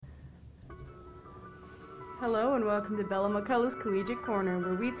Hello and welcome to Bella McCullough's Collegiate Corner,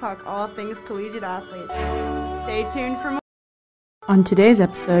 where we talk all things collegiate athletes. Stay tuned for more. On today's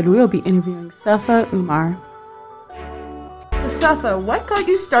episode, we will be interviewing Safa Umar. So Safa, what got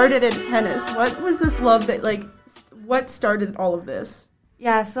you started in tennis? What was this love that, what started all of this?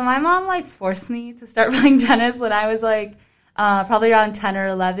 Yeah, so my mom, forced me to start playing tennis when I was, probably around 10 or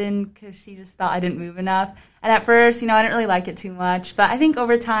 11 because she just thought I didn't move enough. And at first, I didn't really like it too much. But I think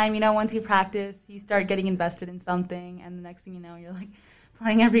over time, once you practice, you start getting invested in something. And the next thing you know, you're,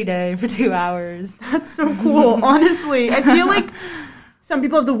 playing every day for 2 hours. That's so cool, honestly. I feel like some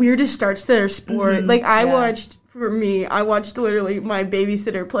people have the weirdest starts to their sport. Mm-hmm. I watched literally my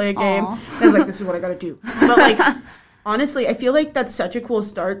babysitter play a game. And I was like, this is what I got to do. But, honestly, I feel like that's such a cool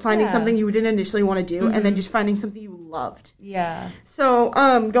start, finding something you didn't initially want to do, and then just finding something you loved. Yeah. So,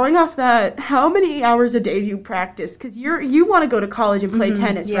 going off that, how many hours a day do you practice? Because you want to go to college and play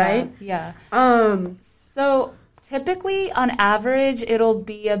tennis, right? Yeah. So, typically, on average, it'll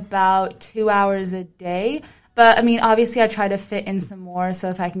be about 2 hours a day. But, obviously, I try to fit in some more, so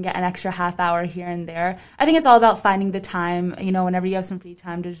if I can get an extra half hour here and there. I think it's all about finding the time, whenever you have some free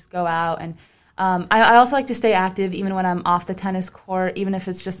time to just go out and I also like to stay active even when I'm off the tennis court, even if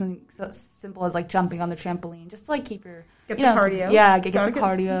it's just something so simple as jumping on the trampoline, just to keep your the cardio. Yeah, get the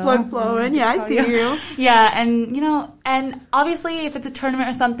cardio, blood flowing. Yeah, I see you. Yeah, and and obviously if it's a tournament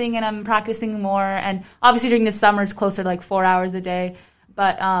or something, and I'm practicing more, and obviously during the summer it's closer to 4 hours a day,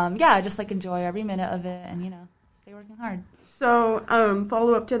 but yeah, just enjoy every minute of it, and stay working hard. So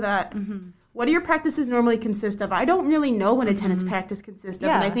follow up to that. Mm-hmm. What do your practices normally consist of? I don't really know what a tennis practice consists of,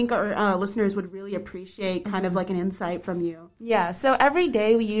 and I think our listeners would really appreciate kind of an insight from you. Yeah, so every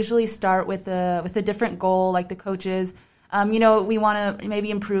day we usually start with a different goal, the coaches. We want to maybe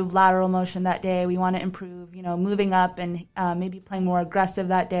improve lateral motion that day. We want to improve, moving up and maybe playing more aggressive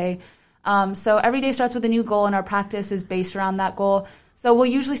that day. So every day starts with a new goal, and our practice is based around that goal. So we'll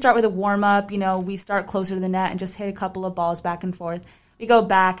usually start with a warm-up. We start closer to the net and just hit a couple of balls back and forth. We go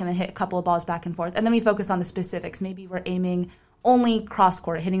back and then hit a couple of balls back and forth. And then we focus on the specifics. Maybe we're aiming only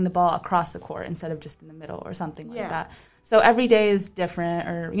cross-court, hitting the ball across the court instead of just in the middle or something like that. So every day is different.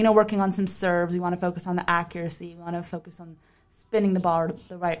 Or, working on some serves. We want to focus on the accuracy. We want to focus on spinning the ball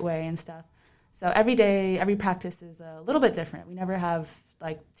the right way and stuff. So every day, every practice is a little bit different. We never have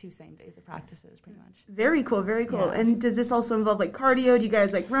 2 same days of practices, pretty much. Very cool, very cool. Yeah. And does this also involve cardio? Do you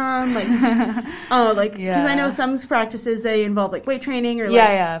guys run? Because I know some practices they involve weight training or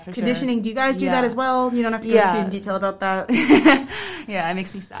for conditioning. Sure. Do you guys do that as well? You don't have to go into detail about that. Yeah, it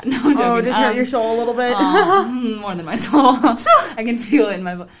makes me sad. No, I'm joking. Oh, does it hurt your soul a little bit? More than my soul. I can feel it in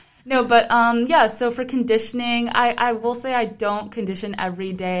my voice. No, but so for conditioning, I will say I don't condition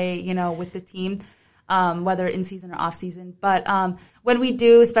every day, with the team, whether in season or off season. But when we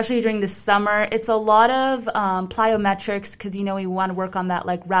do, especially during the summer, it's a lot of plyometrics because, we want to work on that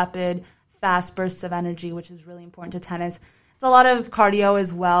rapid, fast bursts of energy, which is really important to tennis. It's a lot of cardio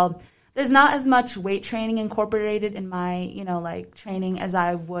as well. There's not as much weight training incorporated in my, training as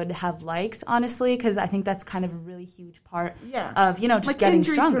I would have liked, honestly, because I think that's kind of a really huge part of, just getting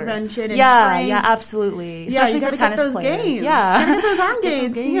stronger. Prevention and strength. Yeah, absolutely. Especially for tennis those players. Gains. Yeah. Get those arm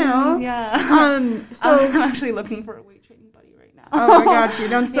gains, Yeah. So I'm actually looking for a weight training buddy right now. Oh, I got you.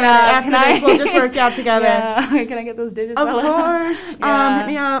 Don't start it. After this, we'll just work out together. Yeah. Can I get those digits? Of course. Hit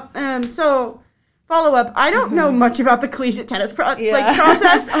me up. So... follow up. I don't know much about the collegiate tennis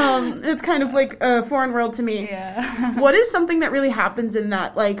process. It's kind of a foreign world to me. Yeah. What is something that really happens in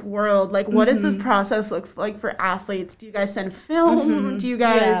that world? What does the process look like for athletes? Do you guys send film? Do you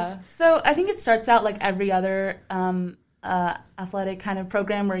guys? Yeah. So I think it starts out like every other athletic kind of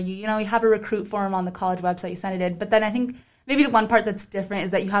program where you have a recruit form on the college website. You send it in, but then I think maybe the one part that's different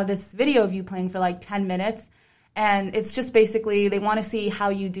is that you have this video of you playing for 10 minutes. And it's just basically they want to see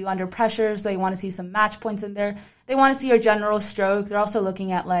how you do under pressure. So they want to see some match points in there. They want to see your general stroke. They're also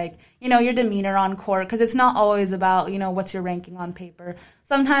looking at your demeanor on court because it's not always about, what's your ranking on paper.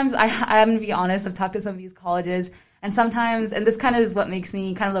 Sometimes I'm going to be honest. I've talked to some of these colleges and sometimes, and this kind of is what makes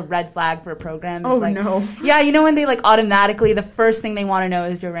me kind of a red flag for a program. Oh, no. Yeah, when they automatically, the first thing they want to know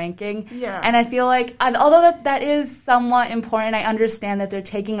is your ranking. Yeah. And I feel although that is somewhat important, I understand that they're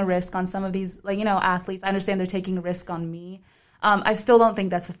taking a risk on some of these, athletes. I understand they're taking a risk on me. I still don't think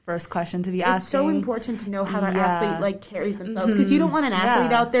that's the first question to be asking. It's so important to know how that athlete like carries themselves, because you don't want an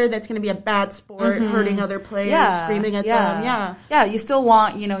athlete out there that's going to be a bad sport, hurting other players, screaming at them. Yeah, you still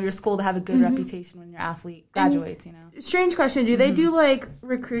want, you know, your school to have a good reputation when your athlete graduates, you know. Strange question. Do they do like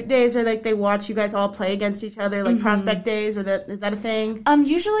recruit days, or like they watch you guys all play against each other, like prospect days, or is that a thing?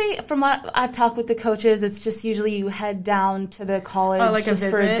 Usually from what I've talked with the coaches, it's just usually you head down to the college just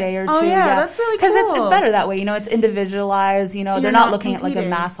for a day or two. Oh yeah, that's really cool. Because it's better that way, you know, it's individualized, you know, they're not looking at like a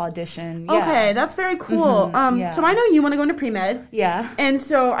mass audition. Okay, that's very cool. So I know you want to go into pre-med. Yeah. And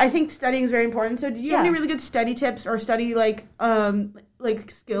so I think studying is very important. So do you have any really good study tips, or study like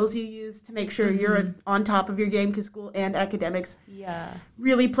skills you use to make sure you're on top of your game, because school and academics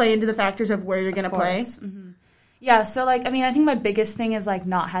really play into the factors of where you're going to play? Yeah, so, like, I mean, I think my biggest thing is, like,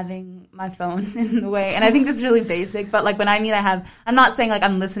 not having my phone in the way. And I think this is really basic, but, like, when I mean I'm not saying, like,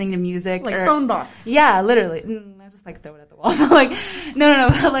 I'm listening to music. Like phone box. Yeah, literally. I just, like, throw it at the wall. Like, no.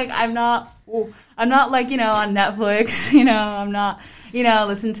 Like, I'm not, like, you know, on Netflix. You know, I'm not, you know,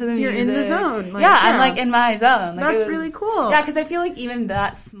 listening to the music. You're in the zone. Like, I'm, like, in my zone. Like, that's really cool. Yeah, because I feel like even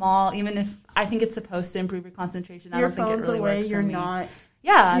that small, even if I think it's supposed to improve your concentration, I don't think it really works for me.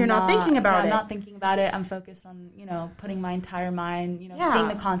 You're not thinking about it. I'm not thinking about it. I'm focused on, you know, putting my entire mind, you know, seeing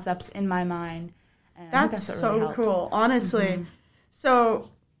the concepts in my mind. And that's so really cool, honestly. So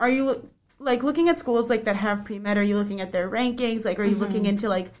are you, like, looking at schools, like, that have pre-med? Are you looking at their rankings? Like, are you looking into,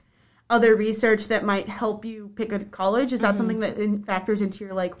 like, other research that might help you pick a college? Is that something that factors into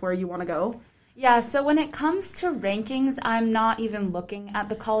your, like, where you want to go? Yeah, so when it comes to rankings, I'm not even looking at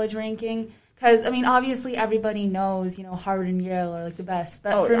the college ranking. Because, I mean, obviously everybody knows, you know, Harvard and Yale are, like, the best.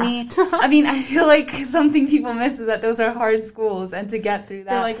 But for me, I mean, I feel like something people miss is that those are hard schools. And to get through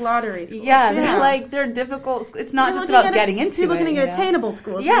that. They're like lottery schools. Yeah, they're difficult. It's not just about getting into it. You're looking at attainable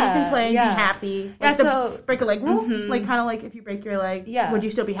schools where you can play and be happy. Like break a leg rule. Like, kind of like if you break your leg, would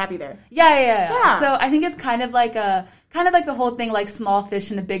you still be happy there? Yeah. So I think it's kind of like the whole thing, like small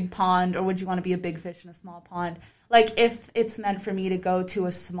fish in a big pond, or would you want to be a big fish in a small pond? Like, if it's meant for me to go to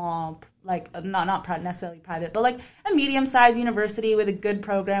a small, like, not necessarily private, but, like, a medium-sized university with a good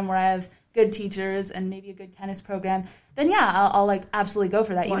program where I have good teachers and maybe a good tennis program, then, I'll like, absolutely go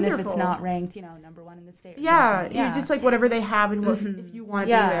for that, even if it's not ranked, you know, number one in the state or something. Yeah, just, like, whatever they have, and if you want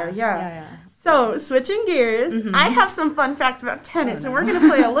to be there. Yeah. So, switching gears, I have some fun facts about tennis, and we're going to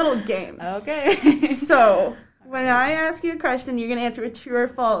play a little game. Okay. So, when I ask you a question, you're going to answer with true or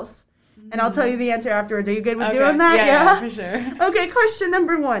false. And I'll tell you the answer afterwards. Are you good with doing that? Yeah, for sure. Okay, question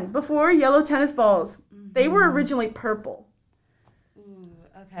number 1. Before yellow tennis balls, they were originally purple. Ooh,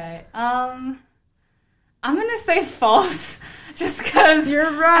 okay. I'm going to say false, just because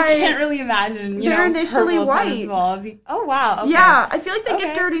you're right. I can't really imagine, they're initially white. Tennis balls. Oh, wow. Okay. Yeah, I feel like they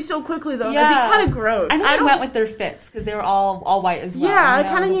get dirty so quickly, though. Yeah. That'd be kind of gross. I think they went with their fits, because they were all white as well. Yeah,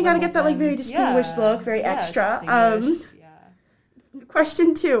 kind of you got to get that, like, very distinguished look, very extra.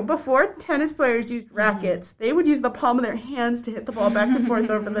 Question 2. Before tennis players used rackets, they would use the palm of their hands to hit the ball back and forth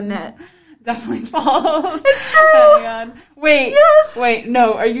over the net. Definitely false. It's true. Oh my god. Wait. Yes. Wait,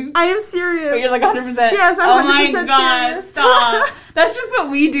 no, are you? I am serious. Wait, you're like 100%. Yes, I'm 100% serious. Oh my god, stop. That's just what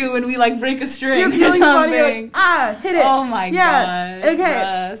we do when we, like, break a string. You're feeling funny, you're like, hit it. Oh my god.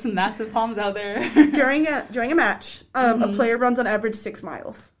 Okay. Some massive palms out there. During a match, a player runs on average 6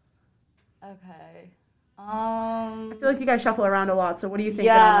 miles. Okay. I feel like you guys shuffle around a lot, so what are you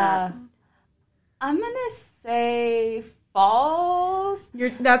thinking on that? I'm gonna say false.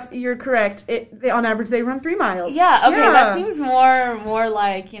 You're correct. On average, they run 3 miles. Yeah. Okay. Yeah. That seems more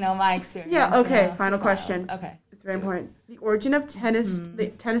like, you know, my experience. Yeah. Okay. Final question. Okay. It's very important. The origin of tennis, the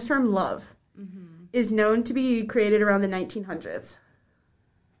tennis term "love," is known to be created around the 1900s.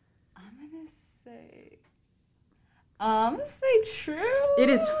 I'm going to say true. It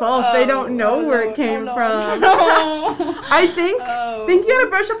is false. They don't know where it came from. I think you got to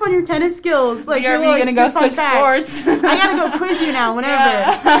brush up on your tennis skills. Like, you're going to go switch sports. I got to go quiz you now whenever.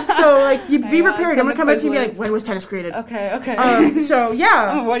 Yeah. So, like, you be prepared. I'm going to come up to you and be like, when was tennis created? Okay. So,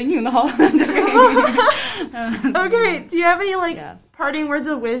 yeah. I'm avoiding you in the hall. I'm just kidding. Okay. Do you have any, like, parting words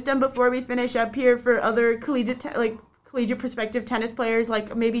of wisdom before we finish up here for other collegiate prospective tennis players,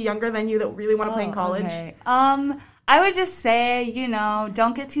 like, maybe younger than you that really want to play in college? Okay. I would just say, you know,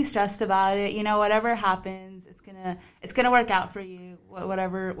 don't get too stressed about it. You know, whatever happens, it's gonna work out for you.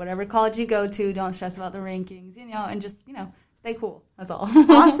 Whatever college you go to, don't stress about the rankings. You know, and just, you know, stay cool. That's all.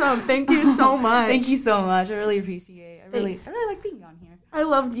 Awesome. Thank you so much. Thank you so much. I really appreciate it. I really like being on here. I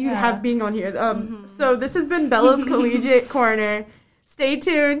love you being on here. So this has been Bella's Collegiate Corner. Stay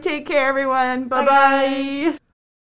tuned. Take care, everyone. Bye-bye.